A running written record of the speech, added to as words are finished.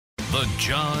The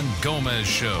John Gomez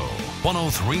Show,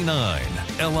 103.9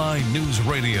 LI News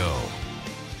Radio. All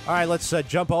right, let's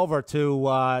jump over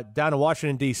to down to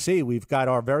Washington, D.C. We've got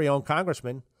our very own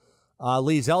Congressman,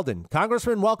 Lee Zeldin.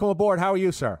 Congressman, welcome aboard. How are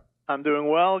you, sir? I'm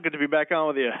doing well. Good to be back on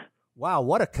with you. Wow,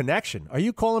 what a connection. Are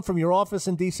you calling from your office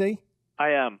in D.C.?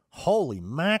 I am. Holy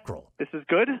mackerel. This is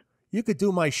good? You could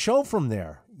do my show from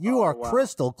there. You are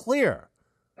crystal clear.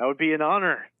 That would be an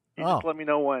honor. You just let me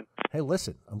know when. Hey,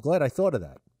 listen, I'm glad I thought of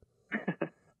that.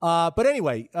 But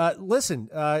anyway, listen,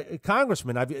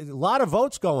 Congressman, a lot of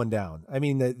votes going down. I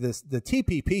mean, the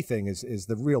TPP thing is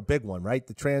the real big one, right?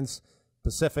 The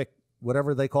Trans-Pacific,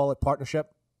 whatever they call it,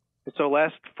 partnership. So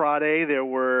last Friday, there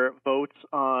were votes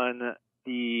on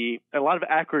a lot of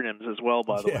acronyms as well,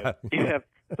 by the way. You have,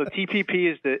 so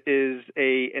TPP is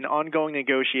an ongoing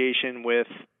negotiation with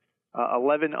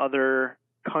 11 other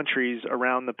countries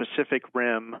around the Pacific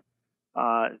Rim.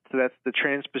 So that's the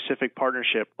Trans-Pacific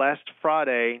Partnership. Last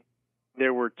Friday,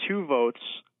 there were two votes.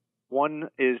 One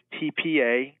is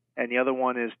TPA, and the other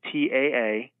one is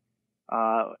TAA.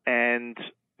 And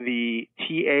the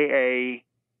TAA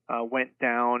went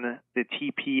down. The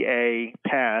TPA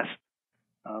passed.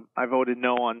 I voted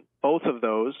no on both of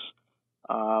those.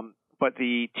 But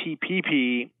the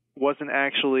TPP wasn't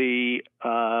actually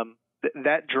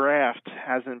that draft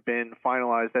hasn't been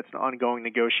finalized. That's an ongoing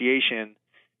negotiation.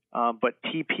 But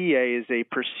TPA is a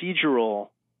procedural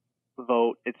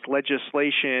vote. It's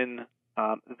legislation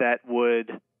that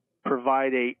would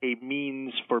provide a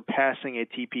means for passing a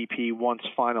TPP once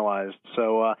finalized.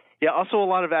 So, also a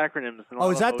lot of acronyms.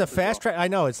 Is that the fast track? I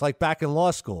know. It's like back in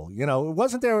law school. You know,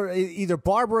 wasn't there either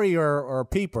Barbary or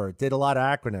Pieper did a lot of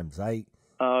acronyms?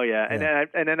 Oh yeah, and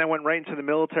then I went right into the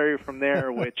military from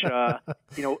there, which I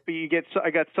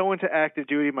got so into active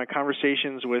duty. My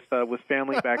conversations with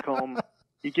family back home.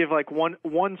 You give like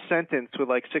one sentence with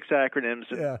like 6 acronyms,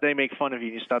 and they make fun of you,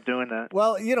 and you stop doing that.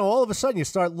 Well, all of a sudden you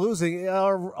start losing.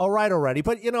 All right already.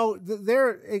 But,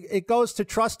 it goes to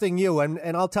trusting you.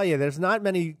 And I'll tell you, there's not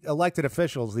many elected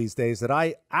officials these days that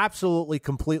I absolutely,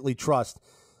 completely trust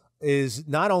is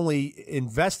not only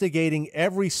investigating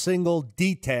every single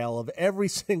detail of every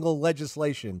single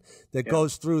legislation that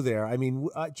goes through there. I mean,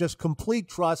 just complete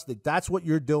trust that that's what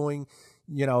you're doing.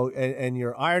 And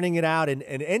you're ironing it out, and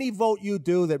any vote you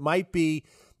do that might be,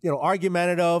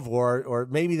 argumentative or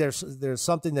maybe there's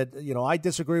something that, I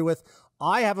disagree with.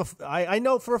 I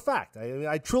know for a fact,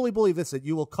 I truly believe this, that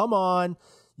you will come on,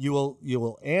 you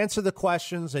will answer the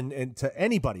questions and to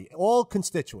anybody, all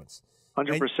constituents.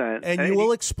 100%. And you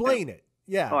will explain it.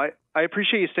 Yeah. Well, I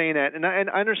appreciate you saying that. And I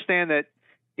understand that,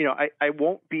 I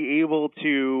won't be able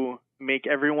to make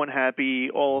everyone happy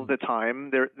all of the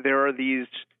time. There are these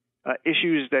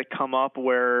issues that come up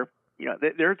where,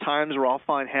 there are times where I'll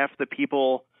find half the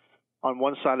people on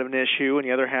one side of an issue and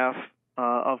the other half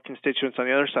of constituents on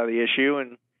the other side of the issue,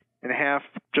 and half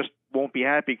just won't be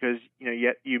happy because,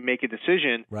 yet you make a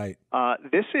decision. Right.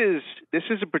 This is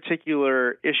a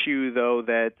particular issue, though,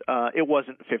 that it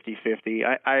wasn't 50-50.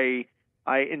 I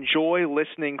enjoy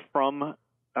listening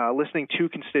to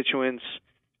constituents,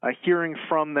 hearing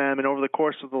from them, and over the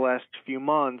course of the last few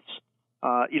months,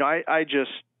 I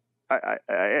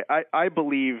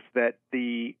believe that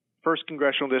the 1st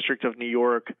Congressional District of New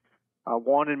York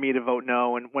wanted me to vote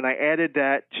no, and when I added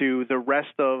that to the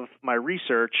rest of my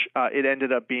research, it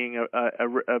ended up being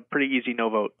a pretty easy no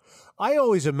vote. I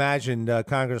always imagined,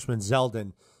 Congressman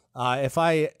Zeldin, if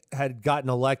I had gotten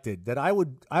elected, that I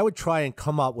would try and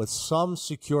come up with some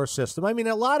secure system. I mean,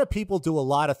 a lot of people do a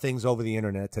lot of things over the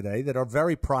internet today that are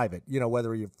very private.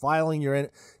 Whether you're filing your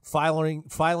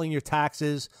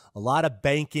taxes, a lot of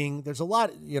banking. There's a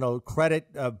lot, credit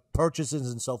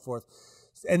purchases and so forth.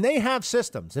 And they have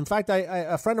systems. In fact,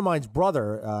 a friend of mine's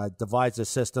brother devised a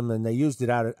system, and they used it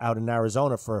out in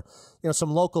Arizona for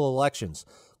some local elections.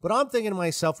 But I'm thinking to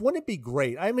myself, wouldn't it be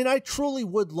great? I mean, I truly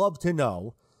would love to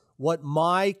know what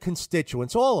my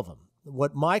constituents, all of them,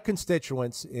 what my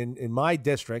constituents in my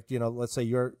district, let's say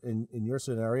you're in your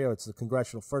scenario, it's the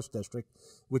Congressional 1st District,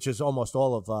 which is almost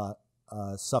all of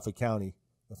Suffolk County,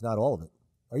 if not all of it.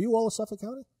 Are you all of Suffolk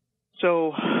County?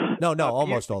 So no,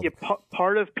 almost all.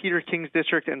 Part of Peter King's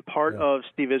district and part of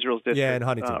Steve Israel's district in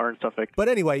Huntington. Are in Suffolk. But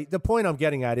anyway, the point I'm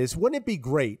getting at is, wouldn't it be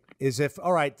great is if,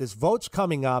 all right, this vote's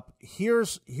coming up,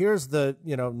 here's the,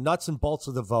 nuts and bolts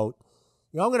of the vote.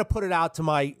 I'm going to put it out to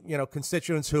my,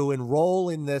 constituents who enroll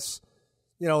in this,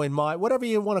 in my, whatever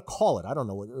you want to call it. I don't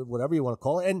know, whatever you want to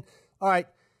call it. And all right,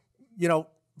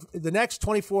 the next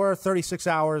 24, 36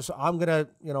 hours, I'm going to,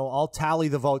 I'll tally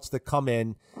the votes that come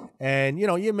in, and,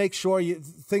 you make sure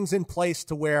things in place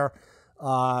to where,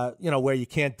 where you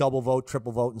can't double vote,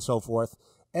 triple vote, and so forth.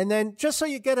 and then just so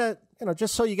you get a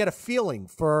feeling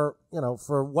for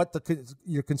what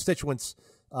your constituents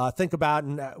think about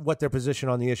and what their position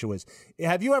on the issue is.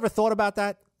 Have you ever thought about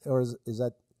that, or is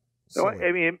that? So,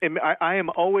 I mean, I am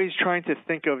always trying to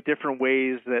think of different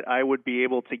ways that I would be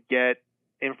able to get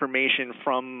information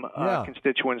from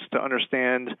constituents to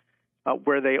understand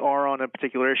where they are on a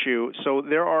particular issue. So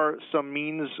there are some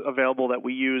means available that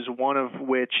we use, one of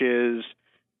which is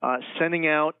sending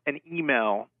out an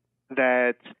email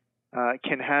that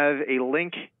can have a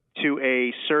link to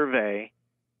a survey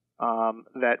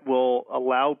that will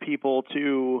allow people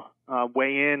to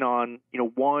weigh in on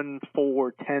 1,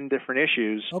 4, 10 different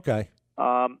issues. Okay.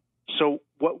 So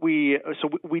we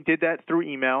did that through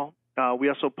email. We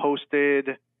also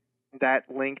posted that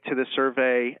link to the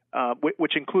survey,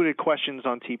 which included questions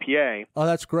on TPA. Oh,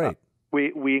 that's great.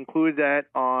 We included that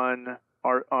on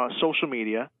our social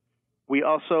media. We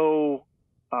also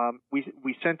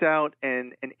we sent out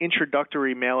an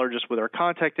introductory mailer just with our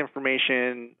contact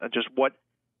information, just what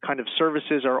kind of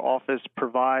services our office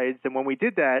provides. And when we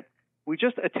did that, we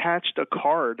just attached a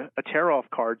tear-off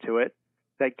card to it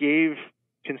that gave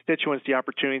constituents the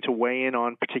opportunity to weigh in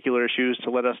on particular issues, to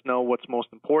let us know what's most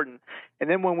important. And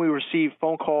then when we receive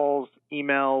phone calls,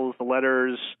 emails,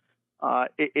 letters,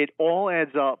 it all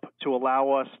adds up to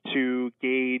allow us to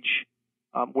gauge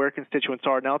where constituents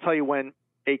are. Now, I'll tell you, when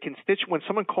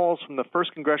someone calls from the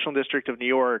 1st Congressional District of New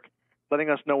York, letting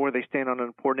us know where they stand on an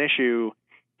important issue,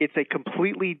 it's a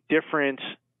completely different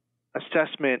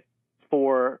assessment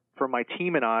for my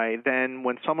team and I than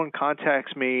when someone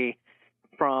contacts me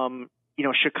from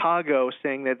Chicago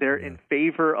saying that they're in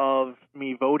favor of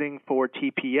me voting for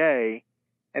TPA,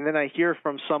 and then I hear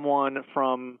from someone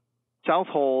from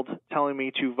Southold telling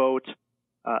me to vote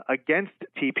against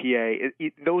TPA.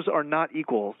 Those are not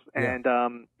equals, and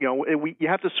you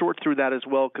have to sort through that as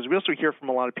well, because we also hear from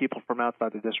a lot of people from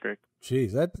outside the district.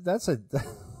 Geez,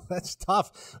 that's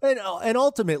tough, and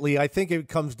ultimately, I think it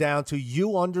comes down to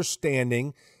you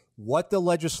understanding what the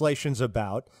legislation's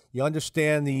about. You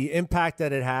understand the impact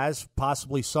that it has,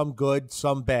 possibly some good,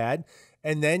 some bad,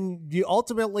 and then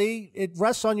it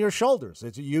rests on your shoulders.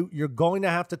 You're going to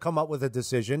have to come up with a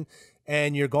decision,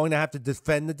 and you're going to have to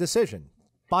defend the decision.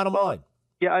 Bottom line.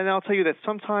 Yeah, and I'll tell you that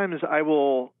sometimes I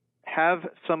will have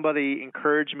somebody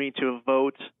encourage me to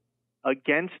vote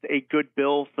against a good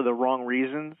bill for the wrong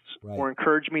reasons, or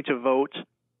encourage me to vote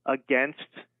against.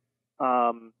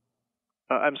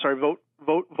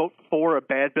 Vote for a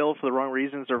bad bill for the wrong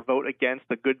reasons, or vote against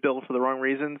a good bill for the wrong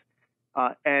reasons.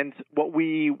 And what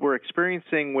we were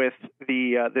experiencing with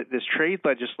this trade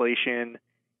legislation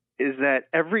is that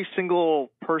every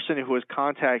single person who was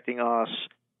contacting us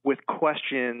with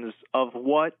questions of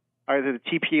what either the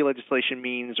TPA legislation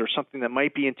means or something that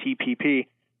might be in TPP,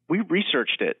 we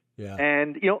researched it. Yeah.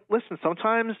 And listen,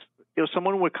 sometimes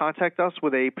someone would contact us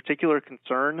with a particular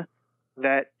concern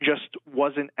that just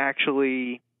wasn't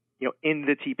actually in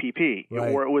the TPP,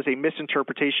 or it was a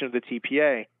misinterpretation of the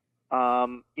TPA.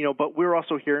 But we're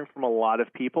also hearing from a lot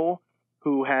of people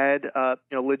who had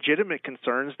legitimate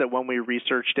concerns that when we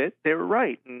researched it, they were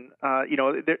right. And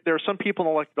there are some people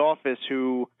in elected office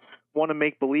who want to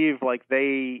make believe like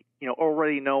they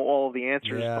already know all of the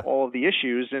answers to all of the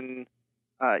issues, and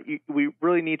we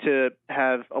really need to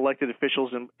have elected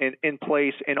officials in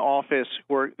place, in office,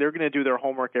 where they're going to do their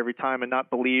homework every time and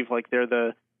not believe like they're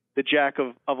the jack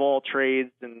of all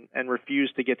trades and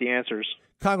refuse to get the answers.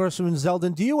 Congressman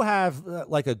Zeldin, do you have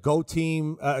like a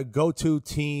go-to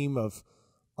team of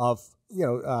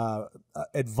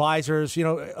advisors,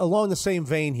 along the same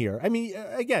vein here? I mean,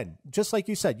 again, just like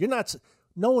you said,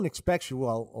 no one expects you,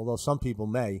 well, although some people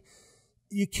may.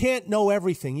 You can't know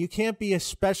everything. You can't be a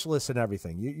specialist in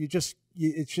everything.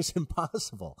 It's just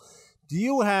impossible. Do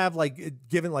you have,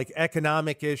 given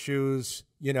economic issues,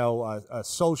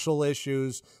 social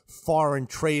issues, foreign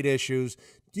trade issues,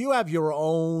 do you have your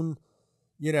own,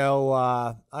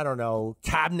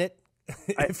 cabinet,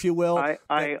 if you will?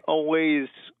 I always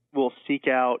will seek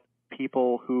out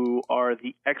people who are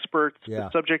the experts, the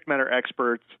subject matter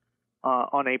experts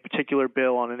on a particular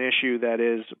bill, on an issue that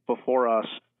is before us.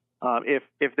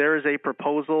 If there is a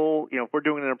proposal, if we're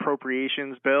doing an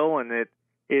appropriations bill and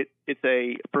it's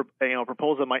a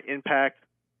proposal that might impact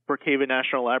Brookhaven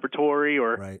National Laboratory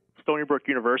or Stony Brook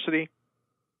University,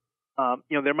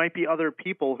 there might be other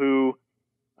people who,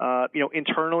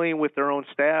 internally with their own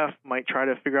staff might try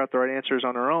to figure out the right answers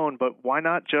on their own. But why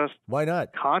not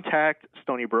contact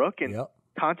Stony Brook and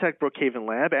contact Brookhaven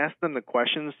Lab, ask them the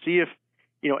questions, see if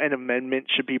an amendment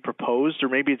should be proposed, or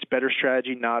maybe it's better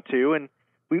strategy not to. And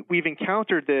we've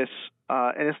encountered this,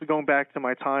 and this is going back to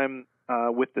my time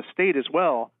with the state as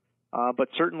well. But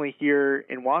certainly here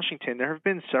in Washington, there have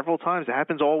been several times, it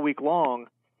happens all week long,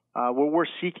 where we're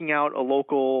seeking out a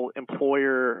local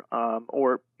employer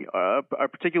or a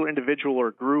particular individual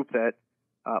or group that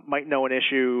might know an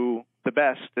issue the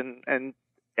best. And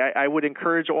I would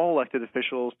encourage all elected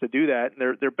officials to do that,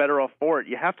 and they're better off for it.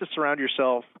 You have to surround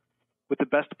yourself with the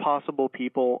best possible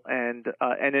people and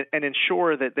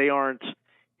ensure that they aren't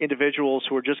individuals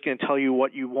who are just going to tell you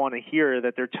what you want to hear,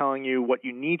 that they're telling you what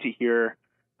you need to hear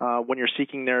when you're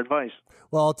seeking their advice.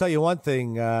 Well, I'll tell you one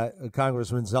thing,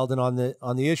 Congressman Zeldin,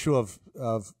 on the issue of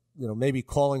maybe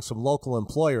calling some local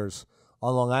employers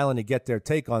on Long Island to get their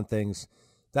take on things.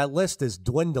 That list is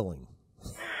dwindling.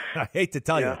 I hate to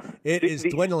tell you, it is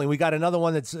dwindling. We got another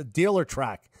one that's a dealer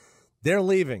track. They're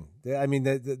leaving. I mean,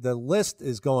 the list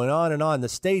is going on and on. The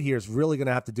state here is really going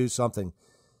to have to do something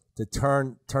to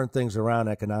turn things around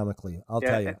economically. I'll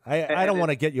tell you. I don't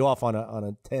want to get you off on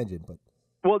a tangent, but.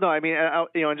 Well, no, I mean,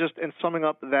 just in summing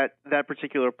up that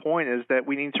particular point is that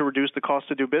we need to reduce the cost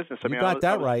to do business. I mean, got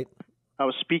that right. I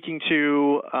was speaking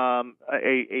to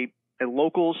a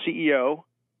local CEO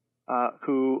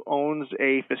who owns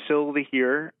a facility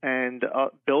here and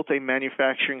built a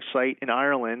manufacturing site in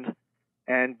Ireland,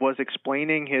 and was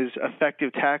explaining his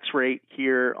effective tax rate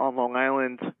here on Long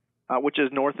Island, which is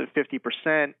north of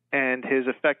 50%, and his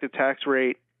effective tax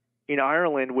rate in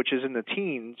Ireland, which is in the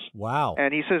teens. Wow.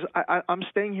 And he says, I'm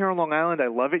staying here on Long Island. I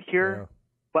love it here,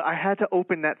 but I had to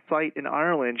open that site in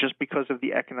Ireland just because of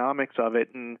the economics of it.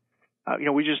 And,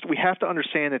 we have to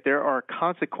understand that there are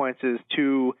consequences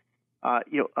to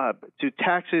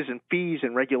taxes and fees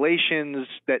and regulations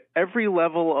that every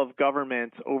level of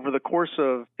government over the course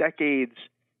of decades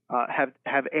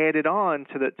have added on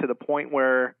to the point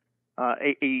where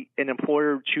an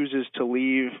employer chooses to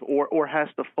leave or has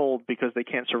to fold because they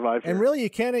can't survive here. And really, you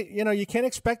can't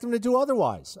expect them to do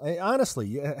otherwise.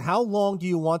 Honestly, how long do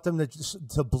you want them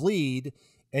to bleed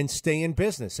and stay in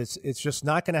business? It's just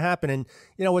not going to happen. And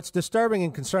what's disturbing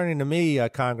and concerning to me,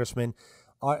 Congressman,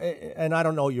 and I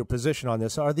don't know your position on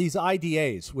this, are these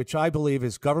IDAs, which I believe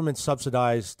is government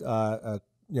subsidized,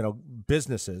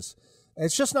 businesses.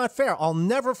 It's just not fair. I'll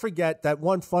never forget that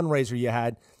one fundraiser you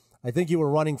had. I think you were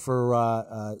running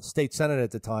for state senate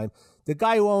at the time. The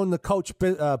guy who owned the Coach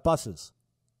buses,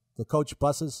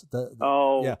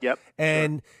 Yep.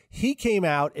 And he came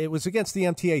out. It was against the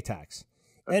MTA tax.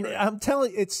 That's right. I'm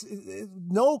telling you, it's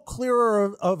no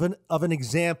clearer of an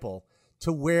example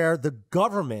to where the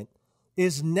government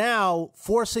is now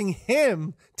forcing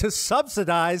him to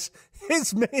subsidize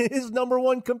his number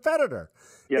one competitor.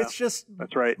 Yeah, it's just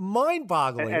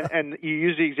mind-boggling. And you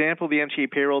use the example of the MTA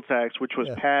payroll tax, which was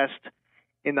passed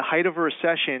in the height of a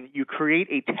recession. You create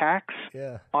a tax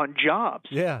on jobs.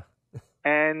 Yeah.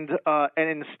 And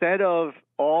instead of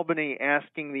Albany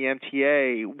asking the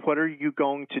MTA, what are you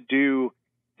going to do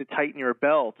to tighten your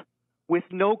belt, with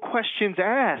no questions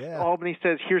asked, Albany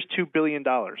says, here's $2 billion.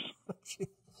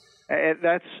 And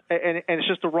it's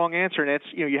just the wrong answer. And it's,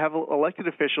 you have elected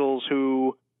officials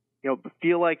who,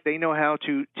 feel like they know how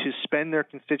to spend their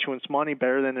constituents' money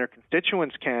better than their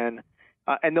constituents can.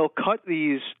 And they'll cut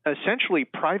these essentially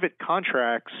private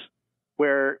contracts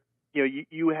where,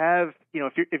 you have,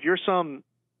 if you're some,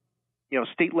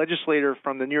 state legislator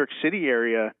from the New York City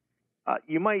area,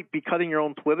 you might be cutting your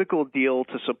own political deal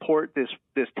to support this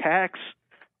tax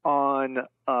on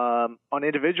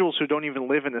individuals who don't even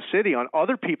live in the city, on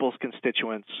other people's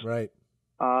constituents. Right.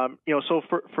 So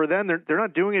for them, they're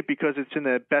not doing it because it's in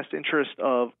the best interest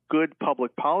of good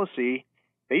public policy.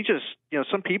 They just,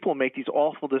 some people make these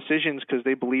awful decisions because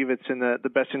they believe it's in the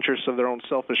best interest of their own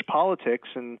selfish politics,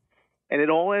 and it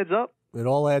all adds up. It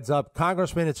all adds up.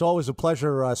 Congressman, it's always a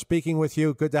pleasure speaking with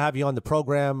you. Good to have you on the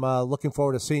program. Looking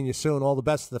forward to seeing you soon. All the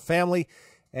best to the family.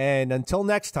 And until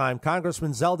next time,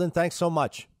 Congressman Zeldin, thanks so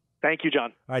much. Thank you,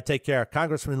 John. All right, take care.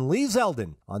 Congressman Lee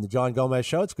Zeldin on The John Gomez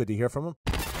Show. It's good to hear from him.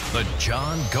 The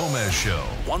John Gomez Show,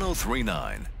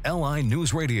 103.9 LI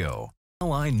News Radio.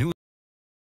 LI News.